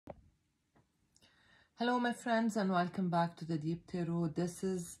Hello my friends, and welcome back to the Deep Tarot. This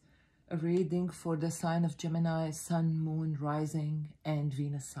is a reading for the sign of Gemini, Sun, Moon, Rising, and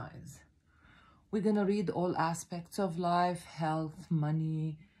Venus signs. We're going to read all aspects of life, health,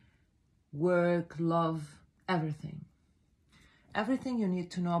 money, work, love, everything. Everything you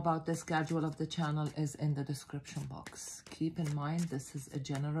need to know about the schedule of the channel is in the description box. Keep in mind this is a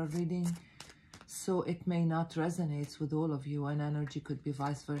general reading, so it may not resonate with all of you, and energy could be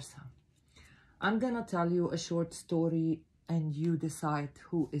vice versa. I'm going to tell you a short story and you decide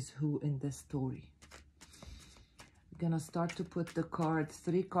who is who in this story. I'm going to start to put the cards,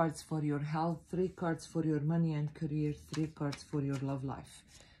 3 cards for your health, 3 cards for your money and career, 3 cards for your love life.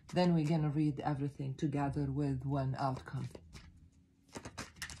 Then we're going to read everything together with one outcome.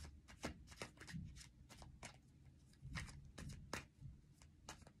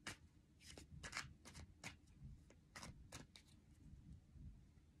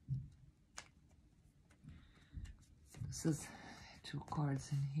 This is 2 cards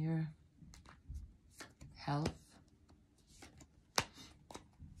in here. Health.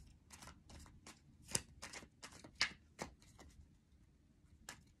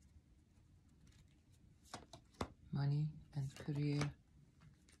 Money and career.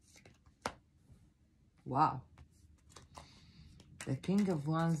 Wow. The King of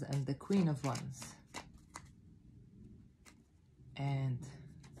Wands and the Queen of Wands. And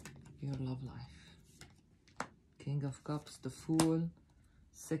your love life. King of Cups, the Fool,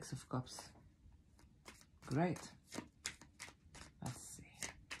 6 of Cups. Great. Let's see.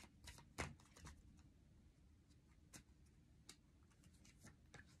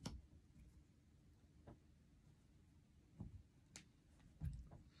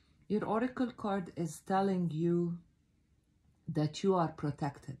 Your oracle card is telling you that you are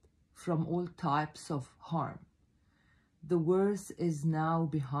protected from all types of harm. The worst is now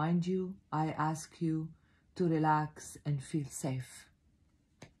behind you. I ask you to relax and feel safe.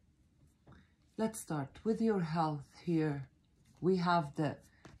 Let's start with your health here. We have the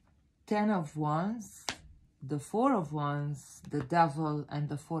 10 of Wands, the 4 of Wands, the Devil, and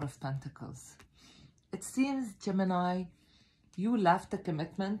the 4 of Pentacles. It seems, Gemini, you left a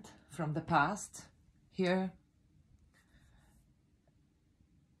commitment from the past here.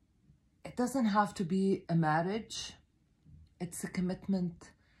 It doesn't have to be a marriage. It's a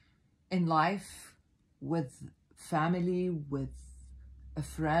commitment in life, with family, with a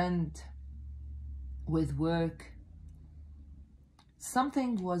friend, with work.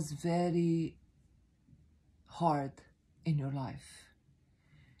 Something was very hard in your life.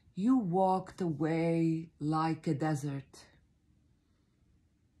 You walked away like a desert,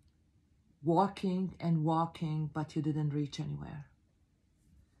 walking and walking, but you didn't reach anywhere.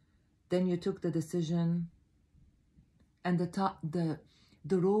 Then you took the decision, and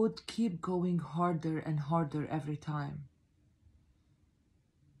the road keep going harder and harder every time.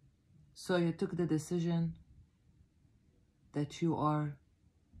 So you took the decision that you are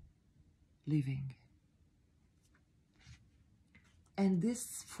leaving. And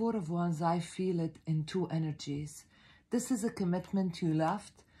this 4 of Wands, I feel it in 2 energies. This is a commitment you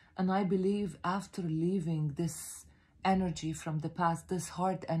left, and I believe after leaving this energy from the past, this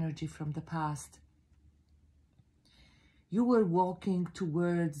hard energy from the past, you were walking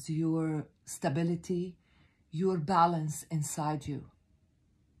towards your stability, your balance inside you.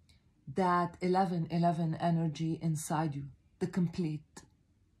 That 11-11 energy inside you, the complete.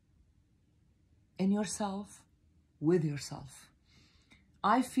 In yourself, with yourself.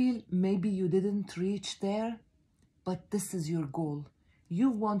 I feel maybe you didn't reach there, but this is your goal. You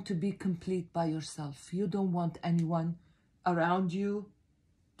want to be complete by yourself. You don't want anyone around you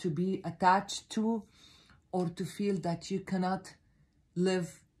to be attached to, or to feel that you cannot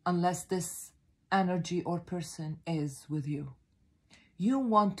live unless this energy or person is with you. You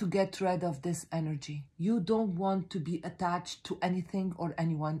want to get rid of this energy. You don't want to be attached to anything or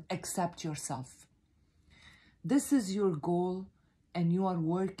anyone except yourself. This is your goal, and you are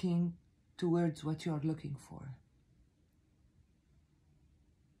working towards what you are looking for.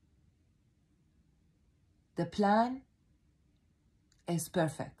 The plan is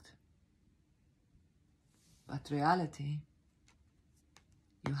perfect. But reality,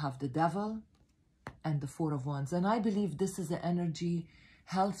 you have the Devil and the 4 of Wands. And I believe this is an energy,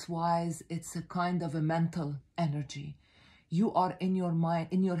 health-wise, it's a kind of a mental energy. You are in your mind,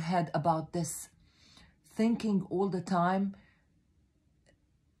 in your head about this, thinking all the time.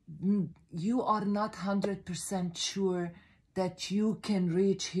 You are not 100% sure that you can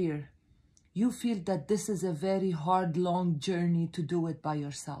reach here. You feel that this is a very hard, long journey to do it by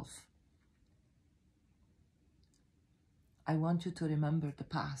yourself. I want you to remember the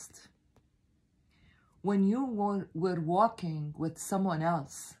past. When you were walking with someone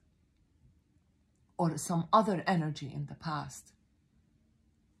else or some other energy in the past,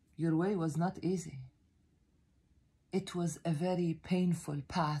 your way was not easy. It was a very painful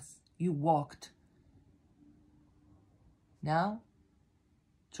path you walked. Now,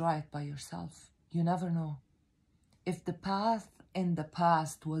 try it by yourself. You never know. If the path in the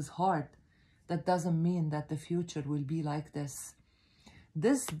past was hard, that doesn't mean that the future will be like this.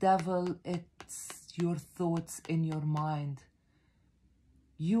 This devil, it's your thoughts in your mind.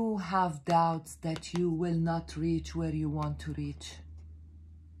 You have doubts that you will not reach where you want to reach.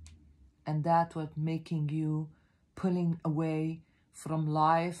 And that's what making you pulling away from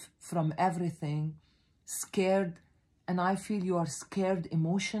life, from everything, scared. And I feel you are scared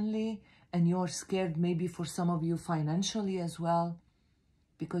emotionally, and you're scared maybe for some of you financially as well,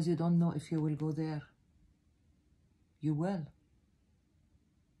 because you don't know if you will go there. You will.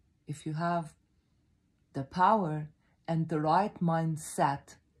 If you have the power and the right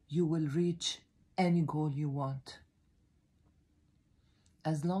mindset, you will reach any goal you want.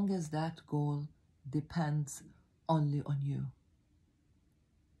 As long as that goal depends only on you.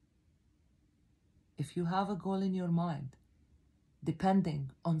 If you have a goal in your mind,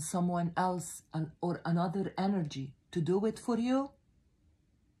 depending on someone else or another energy to do it for you,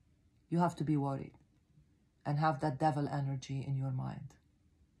 you have to be worried and have that devil energy in your mind,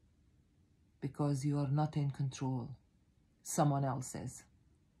 because you are not in control. Someone else is.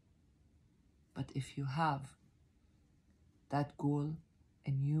 But if you have that goal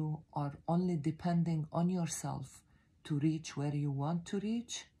and you are only depending on yourself to reach where you want to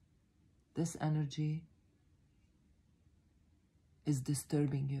reach, this energy is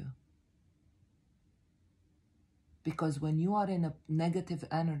disturbing you. Because when you are in a negative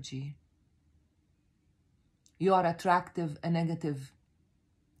energy, you are attractive a negative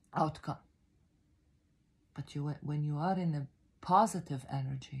outcome. But when you are in a positive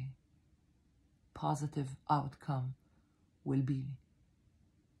energy, positive outcome will be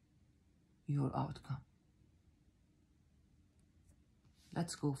your outcome.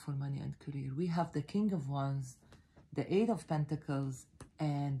 Let's go for money and career. We have the King of Wands, the Eight of Pentacles,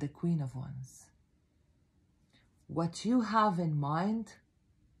 and the Queen of Wands. What you have in mind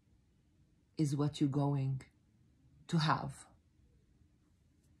is what you're going to have.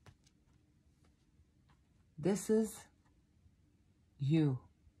 This is you.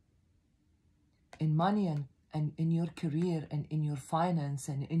 In money and in your career and in your finance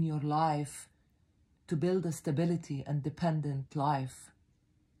and in your life, to build a stability and dependent life,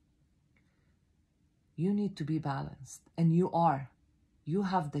 you need to be balanced. And you are. You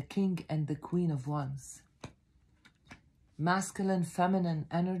have the King and the Queen of Wands. Masculine, feminine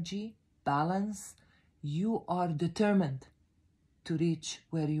energy, balance. You are determined to reach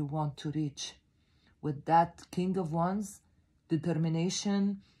where you want to reach. With that King of Wands,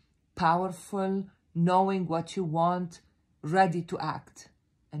 determination, powerful, knowing what you want, ready to act.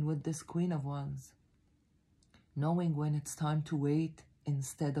 And with this Queen of Wands, knowing when it's time to wait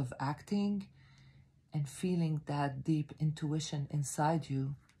instead of acting, and feeling that deep intuition inside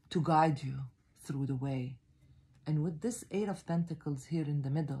you to guide you through the way. And with this Eight of Pentacles here in the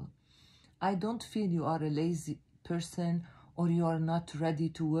middle, I don't feel you are a lazy person or you are not ready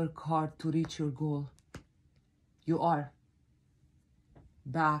to work hard to reach your goal. You are.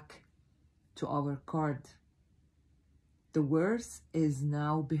 Back to our card. The worst is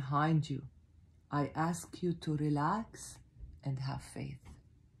now behind you. I ask you to relax and have faith.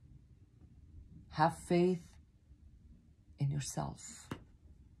 Have faith in yourself.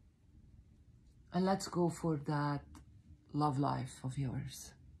 And let's go for that love life of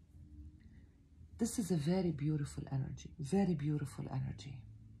yours. This is a very beautiful energy, very beautiful energy.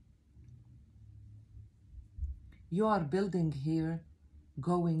 You are building here,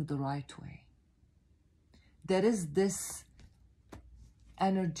 going the right way. There is this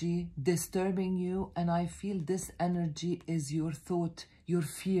energy disturbing you, and I feel this energy is your thought, your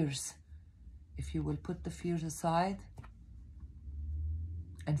fears. If you will put the fears aside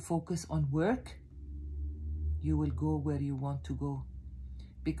and focus on work, you will go where you want to go.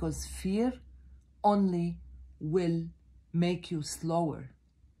 Because fear only will make you slower.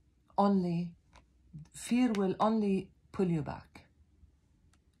 Fear will only pull you back.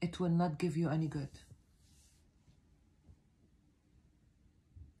 It will not give you any good.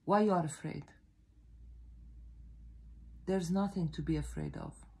 Why you are afraid? There's nothing to be afraid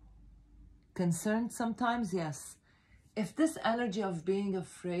of. Concerned sometimes, yes. If this energy of being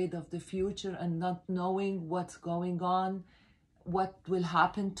afraid of the future and not knowing what's going on, what will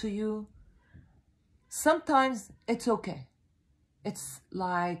happen to you, sometimes it's okay. It's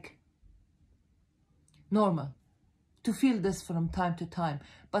like Normal to feel this from time to time,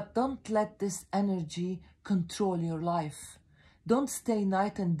 but don't let this energy control your life. Don't stay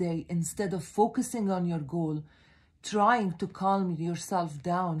night and day instead of focusing on your goal, trying to calm yourself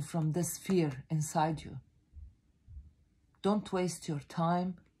down from this fear inside you. Don't waste your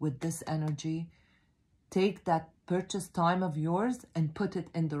time with this energy. Take that purchase time of yours and put it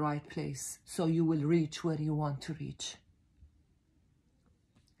in the right place so you will reach where you want to reach.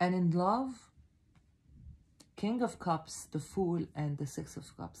 And in love, King of Cups, the Fool, and the Six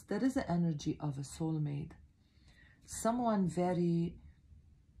of Cups, there is an energy of a soulmate. Someone very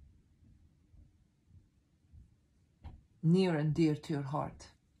near and dear to your heart.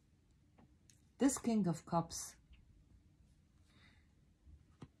 This King of Cups,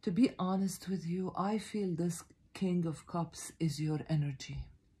 to be honest with you, I feel this King of Cups is your energy.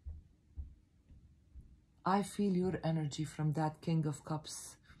 I feel your energy from that King of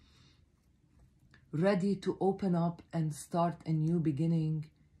Cups, ready to open up and start a new beginning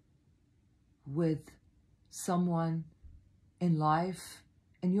with someone in life,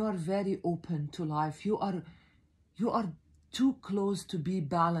 and you are very open to life. You are too close to be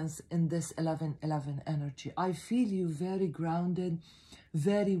balanced in this 11-11 energy. I feel you very grounded,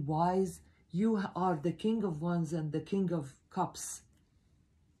 very wise. You are the King of Wands and the King of Cups.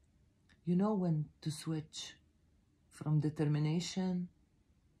 You know when to switch from determination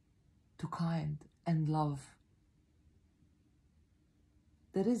to kind and love.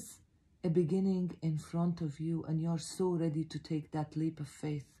 There is a beginning in front of you, and you're so ready to take that leap of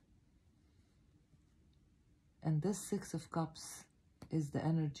faith. And this Six of Cups is the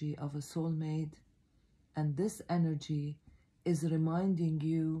energy of a soulmate, and this energy is reminding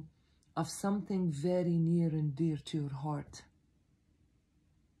you of something very near and dear to your heart.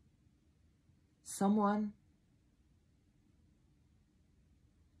 Someone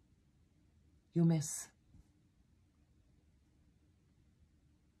you miss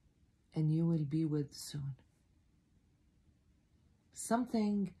and you will be with soon.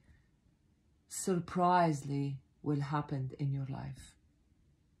 Something surprisingly will happen in your life.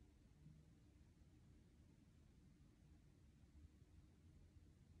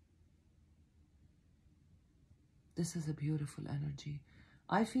 This is a beautiful energy.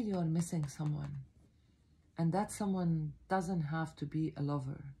 I feel you are missing someone, and that someone doesn't have to be a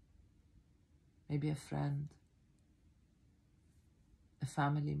lover. Maybe a friend, a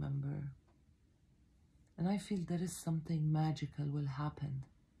family member. And I feel there is something magical will happen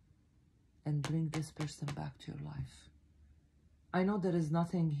and bring this person back to your life. I know there is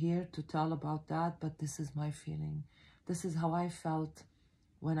nothing here to tell about that, but this is my feeling. This is how I felt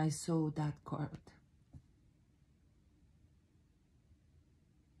when I saw that card.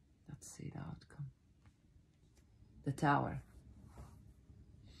 Let's see the outcome. The Tower.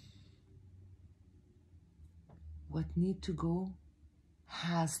 What need to go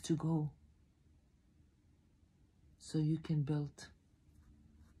has to go, so you can build.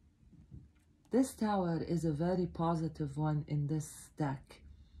 This Tower is a very positive one in this deck,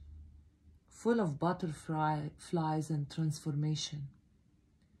 full of butterflies and transformation.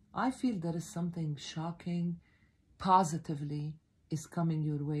 I feel there is something shocking, positively, is coming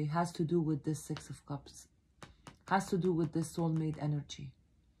your way. Has to do with this Six of Cups. Has to do with this soulmate energy.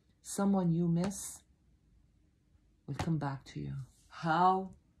 Someone you miss will come back to you.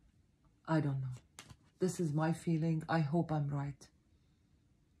 How? I don't know. This is my feeling. I hope I'm right.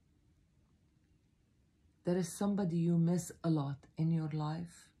 There is somebody you miss a lot in your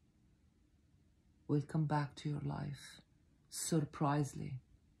life will come back to your life surprisingly.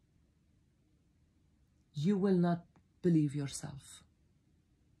 You will not believe yourself.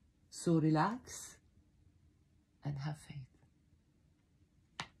 So relax and have faith.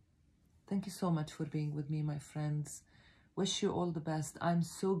 Thank you so much for being with me, my friends. Wish you all the best. I'm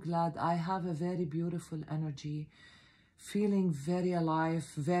so glad. I have a very beautiful energy, feeling very alive,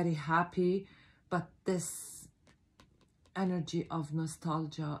 very happy, but this energy of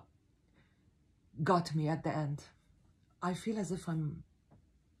nostalgia got me at the end. I feel as if I'm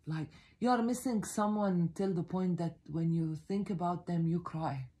like, you are missing someone till the point that when you think about them, you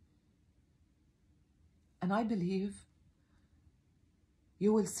cry. And I believe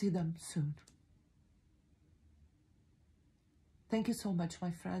you will see them soon. Thank you so much,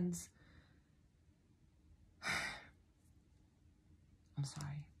 my friends. I'm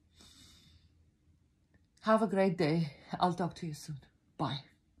sorry. Have a great day. I'll talk to you soon. Bye.